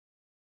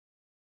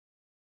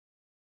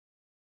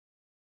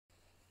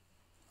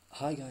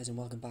Hi guys and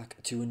welcome back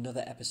to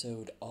another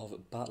episode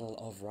of Battle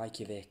of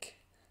Reykjavik,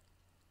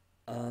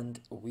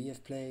 and we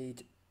have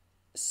played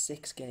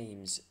 6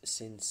 games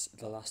since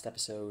the last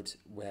episode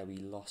where we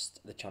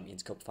lost the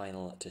Champions Cup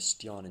final to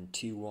Stjarnan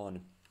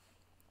 2-1.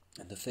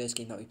 And the first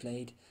game that we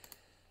played,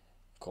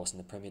 of course in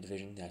the Premier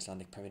Division, the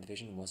Icelandic Premier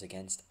Division, was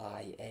against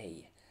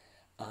IA,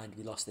 and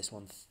we lost this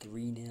one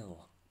 3-0.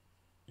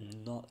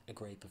 Not a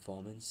great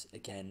performance,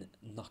 again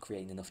not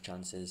creating enough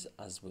chances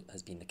as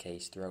has been the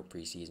case throughout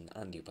pre-season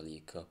and Europa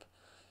League Cup,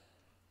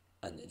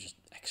 and just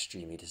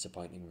extremely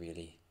disappointing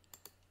really.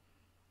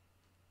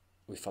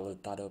 We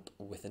followed that up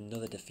with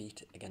another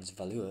defeat against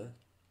Valur,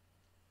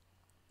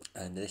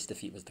 and this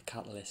defeat was the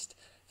catalyst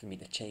for me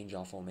to change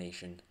our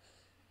formation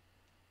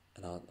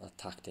and our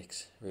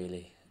tactics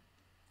really.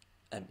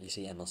 You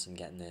see Emilson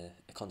getting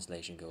a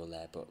consolation goal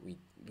there, but we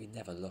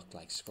never looked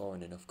like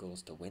scoring enough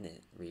goals to win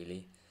it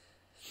really.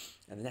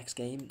 And the next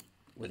game,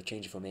 with a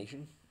change of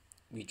formation,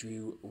 we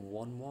drew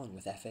 1-1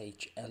 with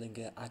FH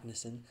Erlinger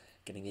Agnesson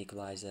getting the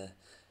equaliser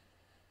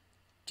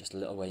just a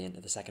little way into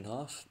the second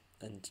half,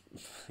 and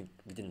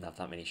we didn't have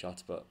that many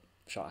shots, but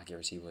shot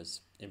accuracy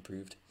was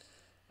improved,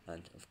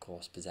 and of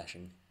course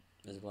possession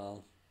as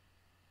well.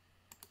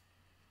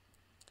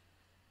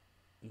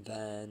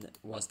 Then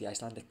was the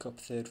Icelandic Cup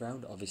third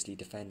round, obviously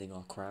defending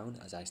our crown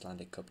as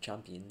Icelandic Cup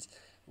champions.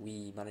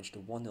 We managed a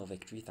 1-0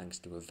 victory thanks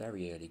to a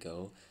very early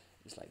goal.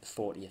 It was like the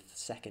 40th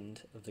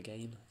second of the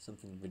game,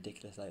 something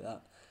ridiculous like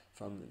that,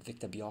 from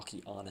Victor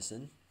Bjarki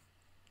Arnesen,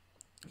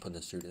 putting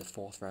us through to the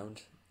fourth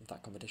round of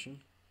that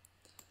competition.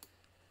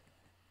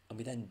 And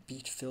we then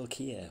beat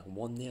Fylkir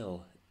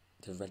 1-0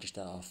 to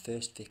register our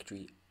first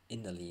victory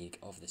in the league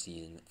of the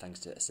season, thanks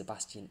to a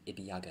Sebastian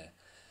Ibiaga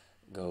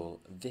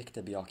goal.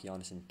 Victor Bjarki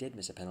Arnesen did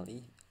miss a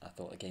penalty. I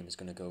thought the game was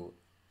going to go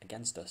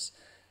against us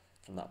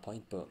from that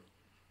point, but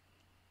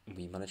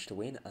we managed to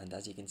win, and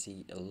as you can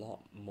see, a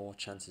lot more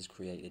chances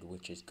created,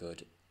 which is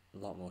good. A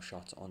lot more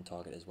shots on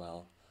target as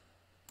well.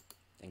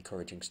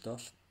 Encouraging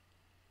stuff.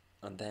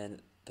 And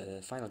then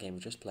the final game we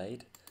just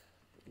played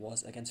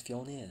was against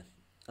Fjolnir,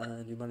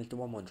 and we managed a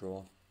 1-1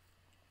 draw.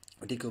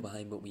 We did go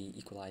behind, but we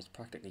equalised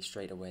practically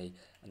straight away,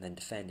 and then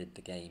defended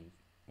the game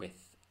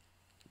with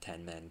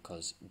 10 men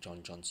because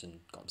John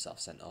Johnson got himself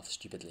sent off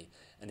stupidly.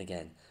 And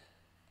again,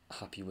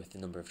 happy with the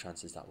number of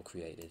chances that were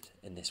created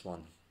in this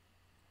one.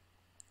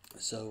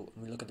 So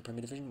when we look at the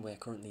Premier Division, we're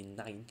currently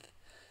 9th.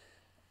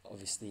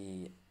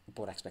 Obviously,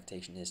 board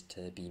expectation is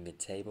to be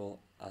mid-table,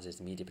 as is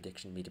the media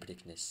prediction. Media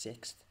prediction is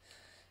 6th.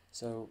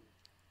 So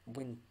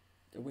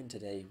a win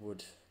today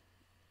would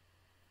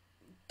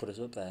put us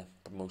up there,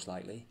 most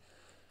likely.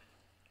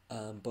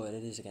 But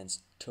it is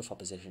against tough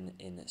opposition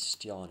in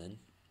Stjarnan.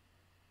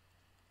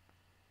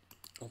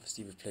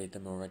 Obviously, we've played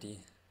them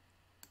already.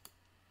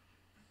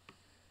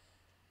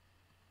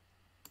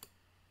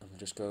 And we'll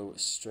just go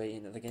straight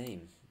into the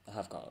game. I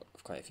have got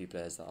quite a few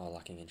players that are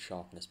lacking in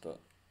sharpness, but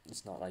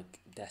it's not like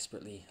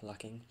desperately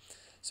lacking.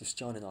 So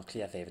Stjarnan are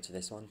clear favourites for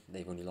this one.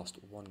 They've only lost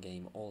 1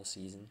 game all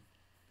season,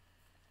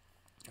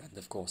 and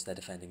of course they're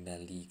defending their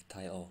league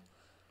title.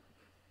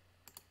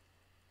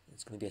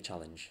 It's going to be a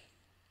challenge.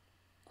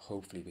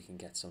 Hopefully we can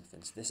get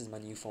something. So this is my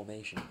new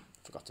formation,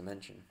 I forgot to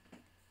mention.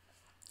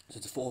 So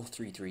it's a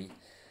 4-3-3.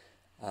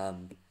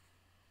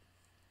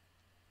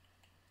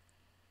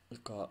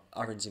 We've got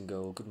Ahrens in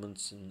goal,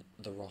 Gudmundsson,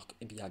 The Rock,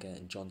 Ibiaga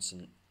and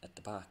Johnson at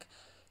the back.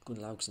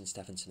 Gunnlaugsson,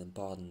 Stephenson and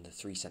Barden, the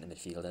 3 centre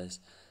midfielders.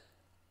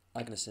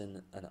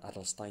 Agnesson and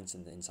Adel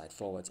Steinsen, the inside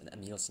forwards, and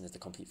Emilson is the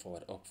complete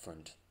forward up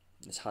front.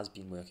 This has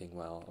been working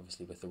well,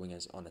 obviously, with the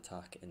wingers on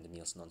attack and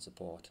Emilson on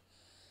support.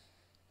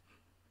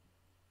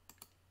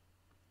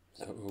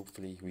 So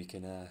hopefully we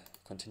can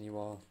continue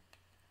our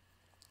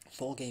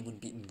 4-game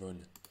unbeaten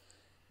run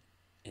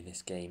in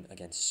this game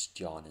against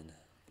Stjarnan.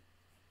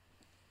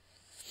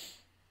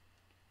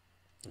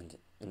 And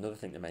another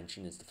thing to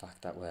mention is the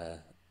fact that we're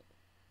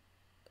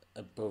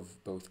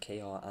above both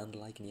KR and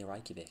Vikingur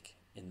Reykjavik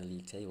in the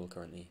league table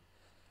currently.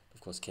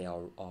 Of course,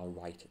 KR are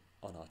right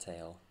on our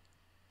tail.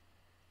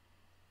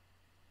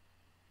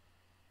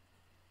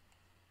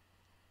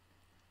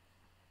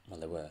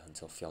 Well, they were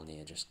until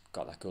Fjolnir just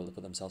got that goal to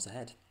put themselves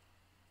ahead.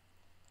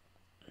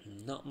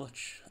 Not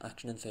much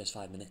action in the first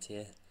 5 minutes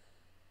here.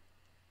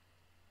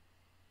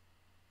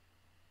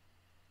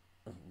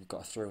 We've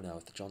got a throw now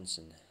with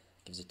Johnson.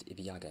 Gives it to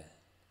Ibiaga.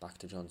 Back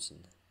to Johnson.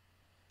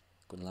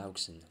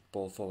 Gunnlaugsson.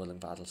 Ball forward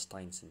looking for Adel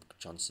Steinsen.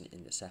 Johnson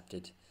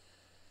intercepted.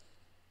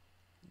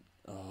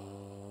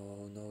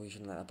 Oh no, you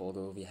shouldn't let that ball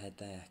go over your head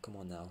there. Come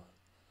on now.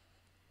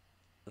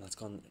 And that's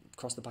gone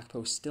across the back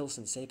post.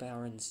 Stilson saved by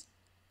Ahrens.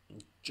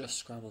 Just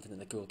scrambled into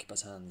the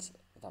goalkeeper's hands.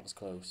 That was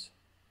close.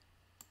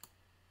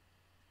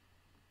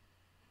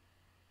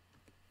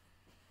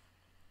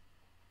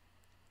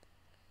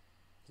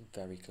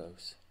 Very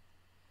close.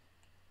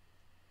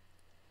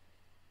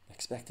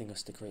 Expecting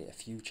us to create a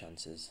few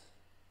chances,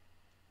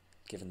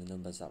 given the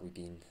numbers that we've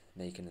been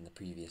making in the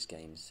previous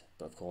games,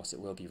 but of course it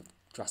will be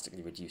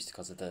drastically reduced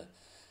because of the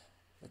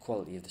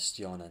quality of the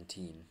Stjarnan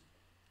team.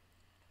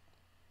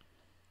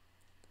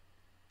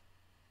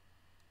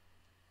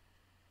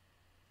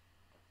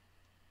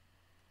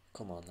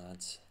 Come on,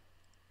 lads.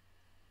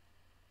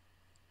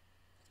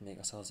 Make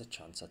ourselves a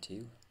chance or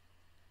two.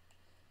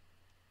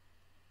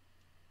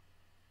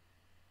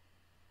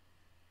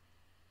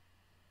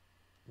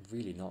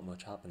 Really not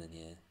much happening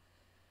here.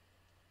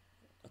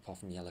 Apart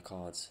from yellow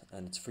cards.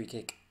 And it's a free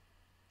kick.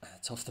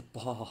 It's off the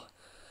bar.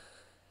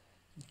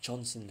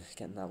 Johnson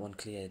getting that one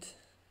cleared.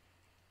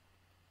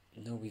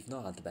 No, we've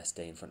not had the best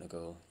day in front of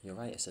goal. You're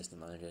right, assistant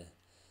manager.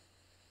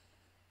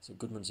 So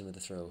Gudmundsson with the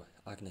throw.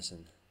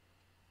 Agnesson.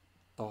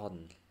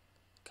 Barden.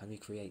 Can we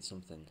create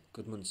something?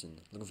 Gudmundsson.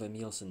 Looking for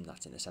Emilsen.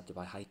 That's intercepted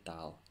by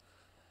Heitdal.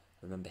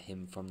 Remember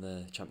him from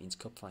the Champions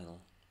Cup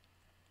final.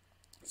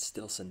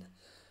 Stilson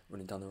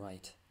running down the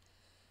right.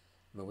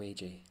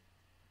 Mweji.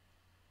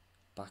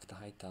 Back to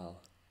Heitdal.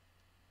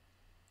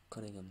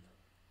 Cunningham.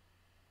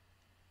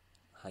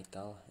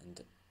 Heitdal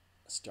and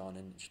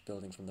Stjarnan just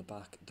building from the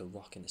back. The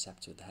Rock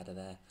intercepts with the header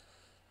there.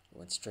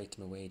 Went straight to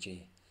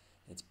Mweji.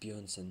 It's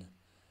Björnsson.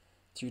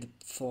 Through to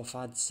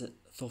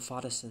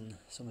Thorfadison.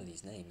 Some of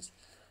these names.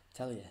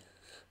 Tell you.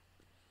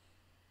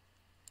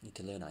 Need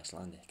to learn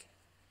Icelandic.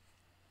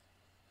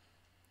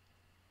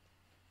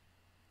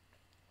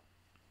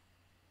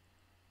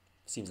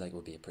 Seems like it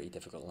would be a pretty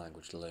difficult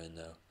language to learn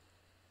though.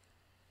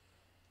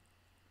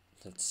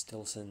 So it's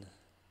Stilson.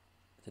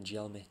 To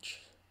Jelmic.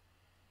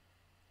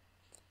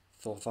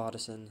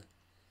 Thorfadison.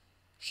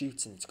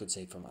 Shoots and it's a good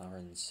save from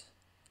Aarons.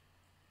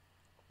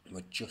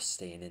 We're just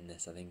staying in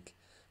this, I think.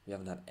 We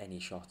haven't had any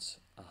shots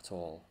at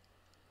all.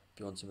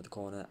 Bjornsson with the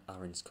corner,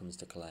 Aarons comes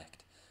to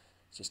collect.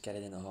 Let's just get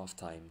it in at half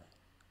time.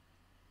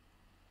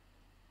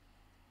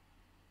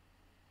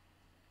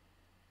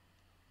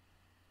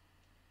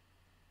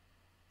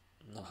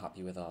 Not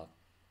happy with our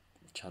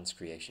chance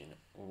creation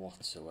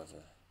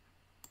whatsoever.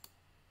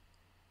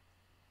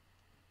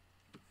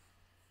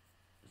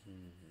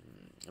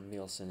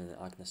 Emilsen and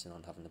Agnesson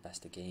aren't having the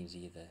best of games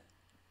either.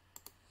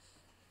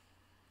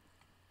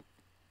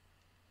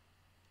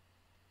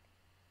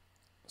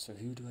 So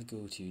who do I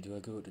go to? Do I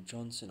go to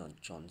Johnson or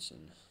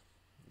Johnson?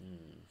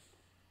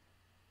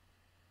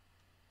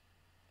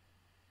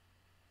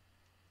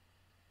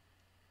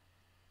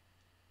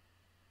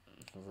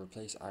 I'll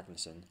replace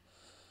Agnesson.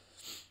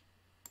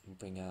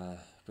 Bring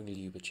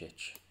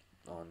Ljubicic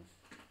on.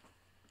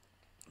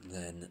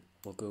 Then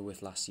we'll go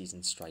with last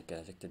season's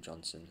striker Victor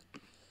Johnson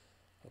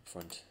up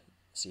front.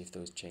 See if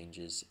those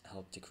changes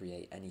help to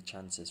create any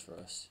chances for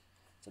us.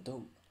 So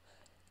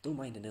don't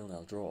mind a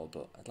 0-0 draw,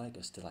 but I'd like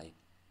us to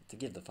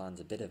give the fans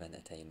a bit of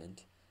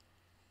entertainment.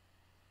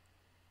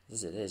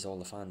 As it is, all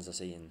the fans are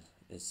seeing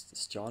is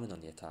Stjarnan on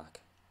the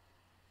attack.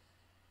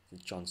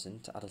 It's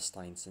Johnson to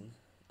Adelsteinsson.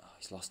 Oh,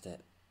 he's lost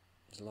it.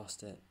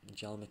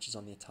 Jelmic is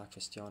on the attack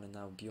for Stjarnan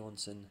now.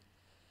 Bjornsson.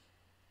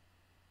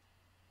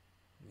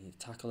 We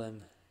tackle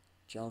him.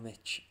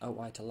 Jelmic out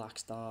wide to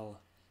Laxdal.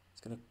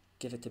 He's going to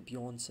give it to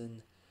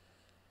Bjornsson.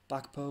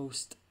 Back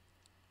post.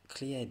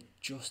 Cleared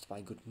just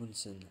by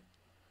Gudmundsson.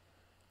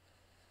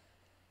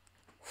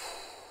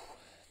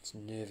 It's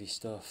nervy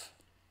stuff.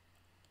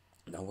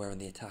 Now we're on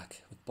the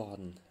attack with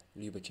Barden,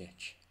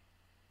 Ljubicic.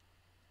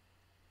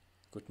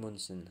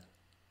 Gudmundsson.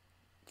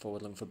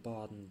 Forward looking for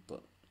Barden,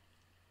 but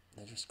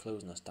they're just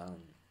closing us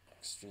down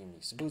extremely.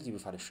 Supposedly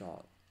we've had a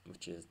shot,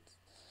 which is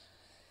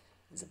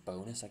a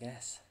bonus, I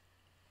guess.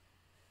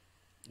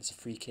 It's a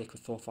free kick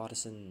with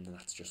Thorfadison, and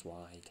that's just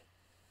wide.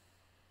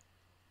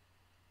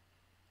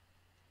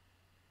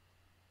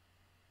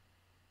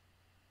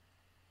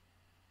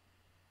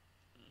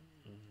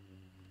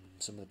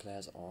 Some of the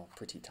players are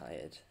pretty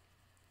tired.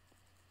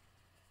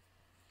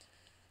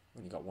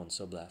 Only got one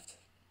sub left.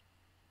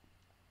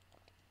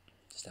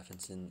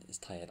 Stephenson is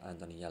tired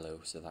and on a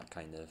yellow, so that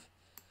kind of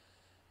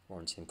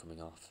warrants him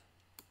coming off.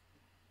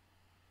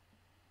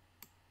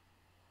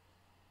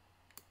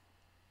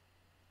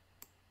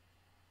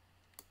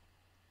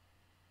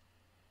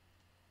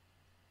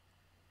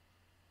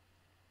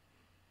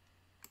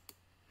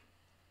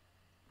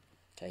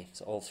 Okay,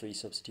 so all three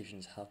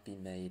substitutions have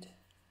been made.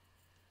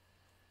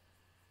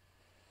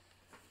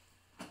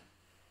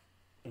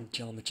 And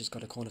Jelmic has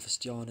got a corner for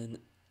Stjarnan.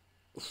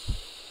 I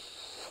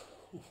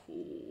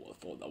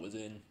thought that was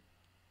in.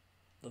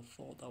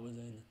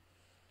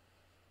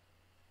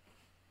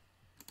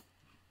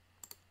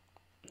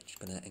 Just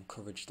going to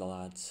encourage the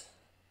lads.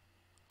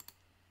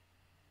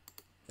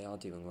 They are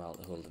doing well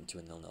to hold them to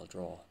a 0-0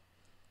 draw,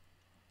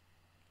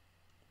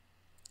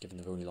 given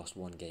they've only lost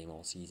one game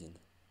all season.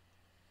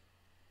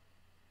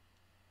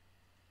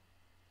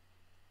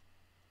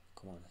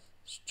 Come on,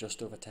 it's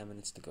just over 10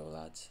 minutes to go,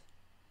 lads.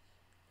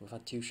 We've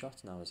had 2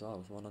 shots now as well,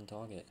 with 1 on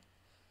target.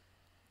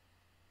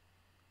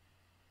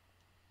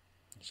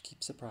 Just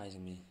keep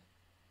surprising me.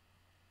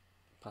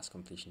 Pass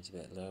completion's a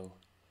bit low.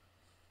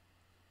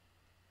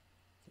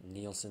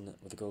 Nielsen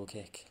with a goal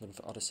kick, looking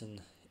for Oddison.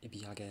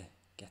 Ibiaga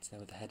gets there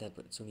with the header,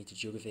 but it's only to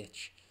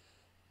Djokovic.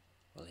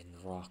 Well, in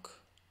the Rock.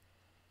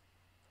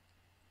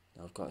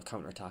 Now we've got a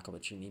counter-attack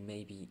opportunity,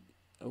 maybe.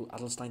 Oh,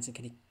 Adelsteinsson,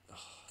 can he? Oh,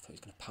 I thought he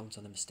was going to pounce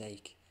on the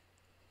mistake.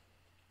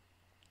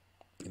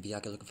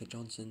 Ibiaga looking for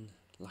Johnson.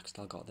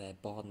 Laxdal got there.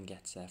 Barden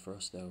gets there for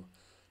us though.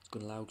 It's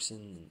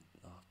Gunnlaugson.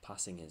 Our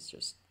passing is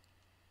just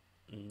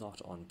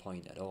not on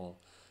point at all.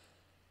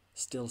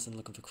 Stilson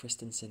looking for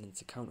Christensen,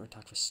 it's a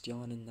counter-attack for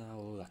Stjarnan now.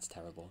 Oh, that's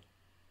terrible.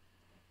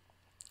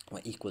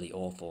 We're equally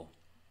awful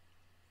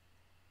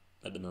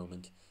at the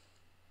moment.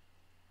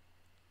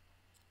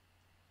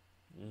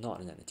 Not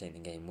an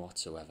entertaining game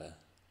whatsoever.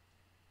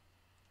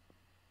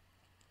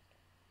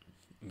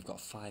 We've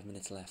got 5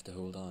 minutes left to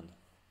hold on.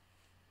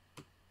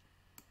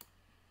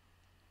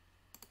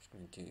 Just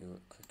going to do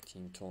a quick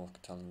team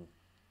talk, tell them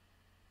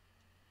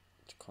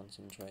to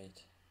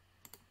concentrate.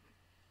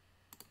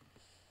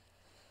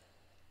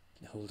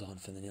 Hold on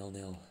for the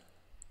 0-0,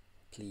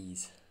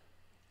 please.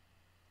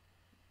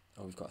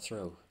 Oh, we've got a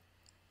throw.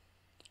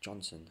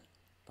 Johnson,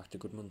 back to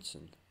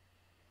Gudmundsson.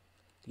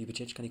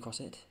 Ljubicic, can he cross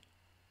it?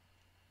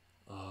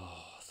 Oh,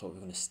 I thought we were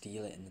going to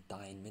steal it in the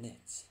dying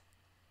minutes.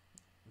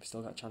 We've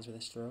still got a chance with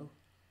this throw?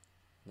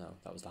 No,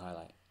 that was the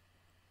highlight.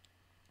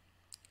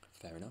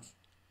 Fair enough.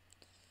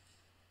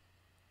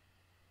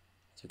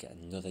 So we get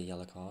another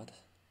yellow card.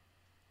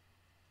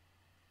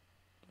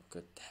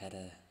 Good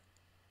header.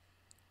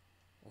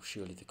 Oh,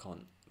 surely they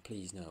can't.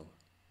 Please, no.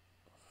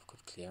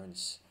 Good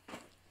clearance.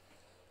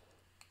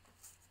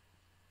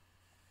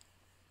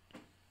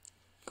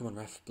 Come on,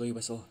 ref. Blow your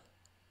whistle.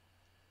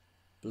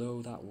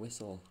 Blow that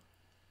whistle.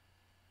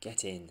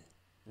 Get in.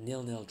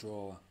 0-0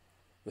 draw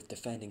with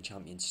defending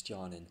champions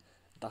Stjarnan.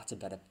 That's a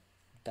better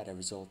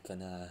result than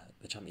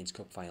the Champions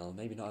Cup final.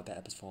 Maybe not a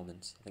better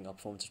performance. I think our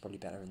performance is probably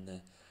better in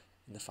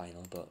the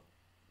final, but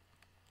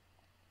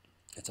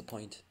it's a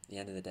point at the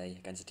end of the day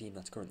against a team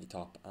that's currently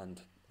top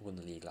and won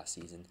the league last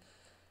season.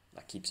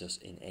 That keeps us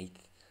in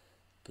 8th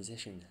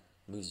position.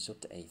 Moves us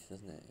up to 8th,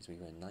 doesn't it? As we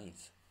were in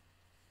 9th.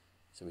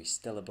 So we're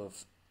still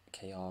above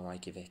KR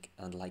Reykjavik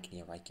and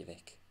Leiknir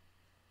Reykjavik.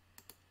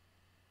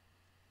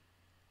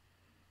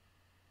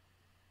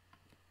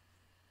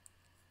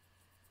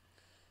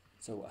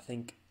 So I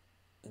think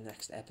the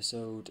next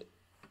episode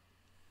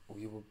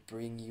we will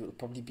bring you, it'll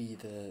probably be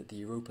the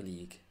Europa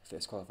League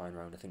first qualifying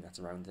round. I think that's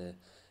around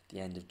the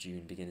end of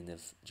June, beginning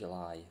of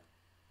July.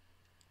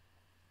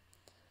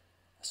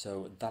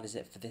 So that is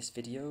it for this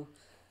video.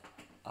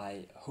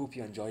 I hope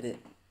you enjoyed it.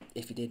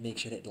 If you did, make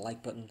sure to hit the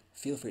like button.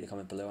 Feel free to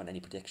comment below on any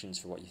predictions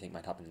for what you think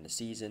might happen in the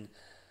season,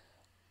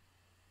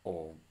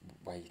 or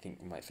where you think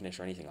we might finish,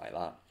 or anything like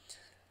that.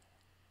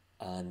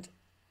 And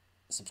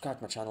subscribe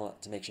to my channel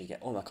to make sure you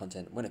get all my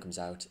content when it comes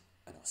out,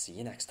 and I'll see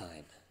you next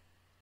time.